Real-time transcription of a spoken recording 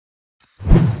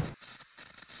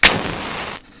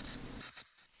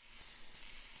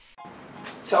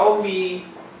Tell me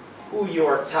who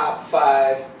your top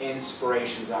 5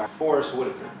 inspirations are. Forrest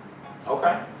Whitaker.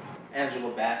 Okay.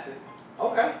 Angela Bassett.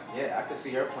 Okay. Yeah, I could see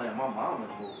her playing my mom in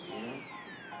the movie, you know?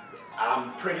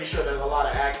 I'm pretty sure there's a lot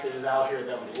of actors out here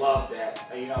that would love that,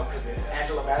 you know, because if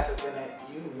Angela Bassett's in it,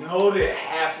 you know that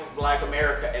half of Black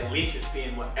America at least is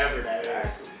seeing whatever that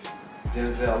is.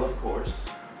 Denzel, of course.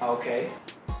 Okay.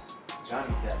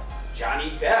 Johnny Depp. Johnny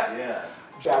Depp. Yeah.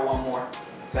 Got one more.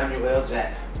 Samuel L.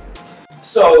 Jackson.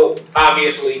 So,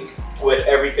 obviously, with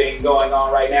everything going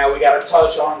on right now, we got to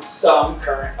touch on some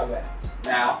current events.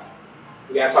 Now,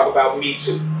 we got to talk about Me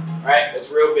Too, right?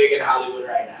 It's real big in Hollywood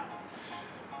right now.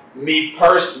 Me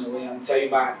personally, I'm going to tell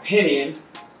you my opinion.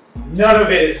 None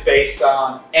of it is based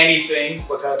on anything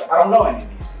because I don't know any of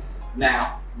these people.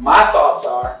 Now, my thoughts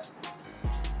are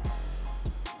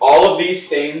all of these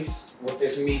things with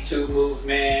this Me Too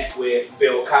movement, with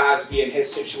Bill Cosby and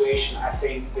his situation, I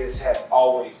think this has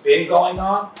always been going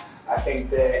on. I think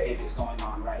that it is going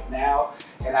on right now.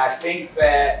 And I think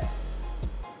that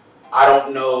I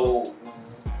don't know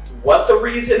what the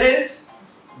reason is,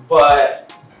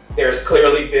 but there's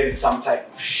clearly been some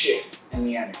type of shift in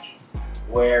the energy,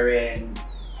 wherein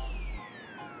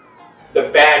the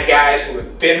bad guys who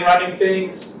have been running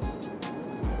things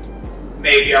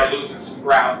maybe are losing some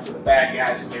ground to the bad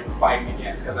guys who they were fighting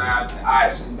against, because I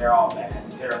assume they're all bad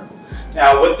and terrible.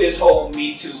 Now, with this whole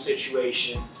Me Too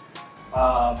situation,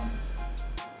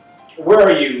 where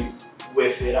are you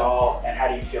with it all, and how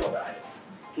do you feel about it?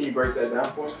 Can you break that down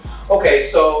for me? Okay,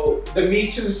 so the Me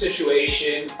Too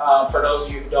situation, for those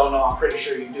of you who don't know, I'm pretty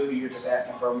sure you do, you're just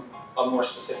asking for a more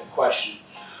specific question.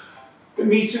 The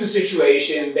Me Too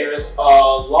situation, there's a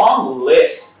long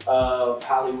list of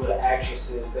Hollywood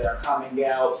actresses that are coming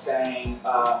out saying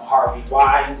Harvey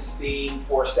Weinstein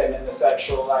forced them into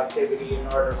sexual activity in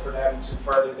order for them to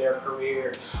further their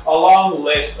career. A long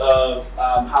list of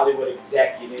Hollywood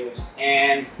executives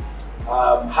and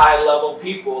high-level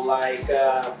people like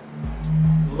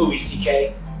Louis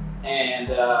C.K. and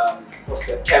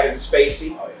Kevin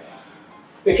Spacey. Oh, yeah.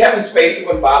 The Kevin Spacey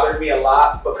one bothered me a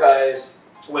lot because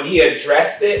when he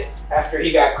addressed it, after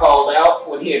he got called out,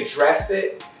 when he addressed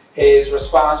it, his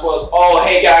response was, "Oh,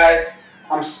 hey guys,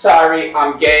 I'm sorry,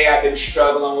 I'm gay. I've been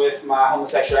struggling with my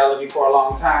homosexuality for a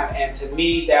long time." And to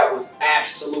me, that was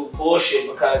absolute bullshit,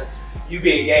 because you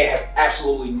being gay has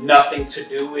absolutely nothing to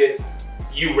do with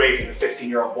you raping a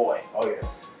 15-year-old boy. Oh,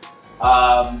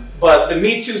 yeah. But the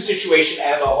Me Too situation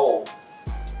as a whole,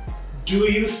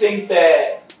 do you think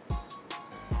that,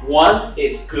 one,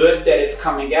 it's good that it's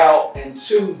coming out, and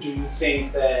two, do you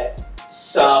think that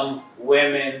some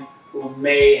women who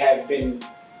may have been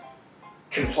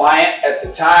compliant at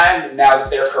the time, now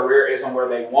that their career isn't where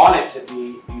they want it to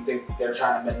be, do you think that they're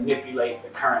trying to manipulate the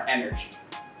current energy?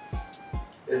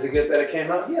 Is it good that it came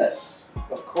out? Yes,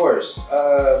 of course.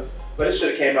 But it should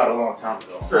have came out a long time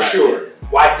ago. For sure.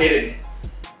 Why didn't it?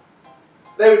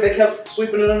 They kept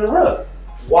sweeping it under the rug.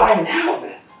 Why now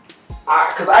then?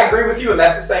 Because I agree with you, and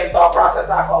that's the same thought process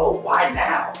I follow. Why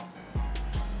now?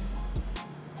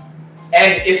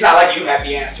 And it's not like you have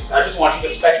the answers. I just want you to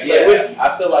speculate with me.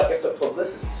 I feel like it's a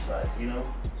publicity stunt, you know,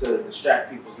 to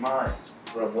distract people's minds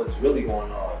from what's really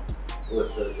going on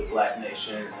with the Black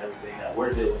nation and everything that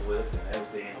we're dealing with, and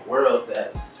everything in the world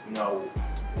that, you know,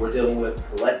 we're dealing with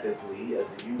collectively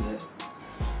as a unit.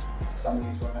 Some of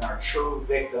these women are true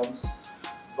victims,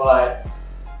 but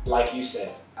like you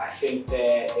said, I think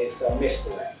that it's a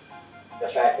misdirect. The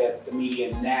fact that the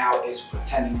media now is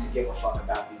pretending to give a fuck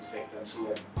about these victims who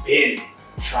have been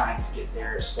trying to get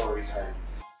their stories heard.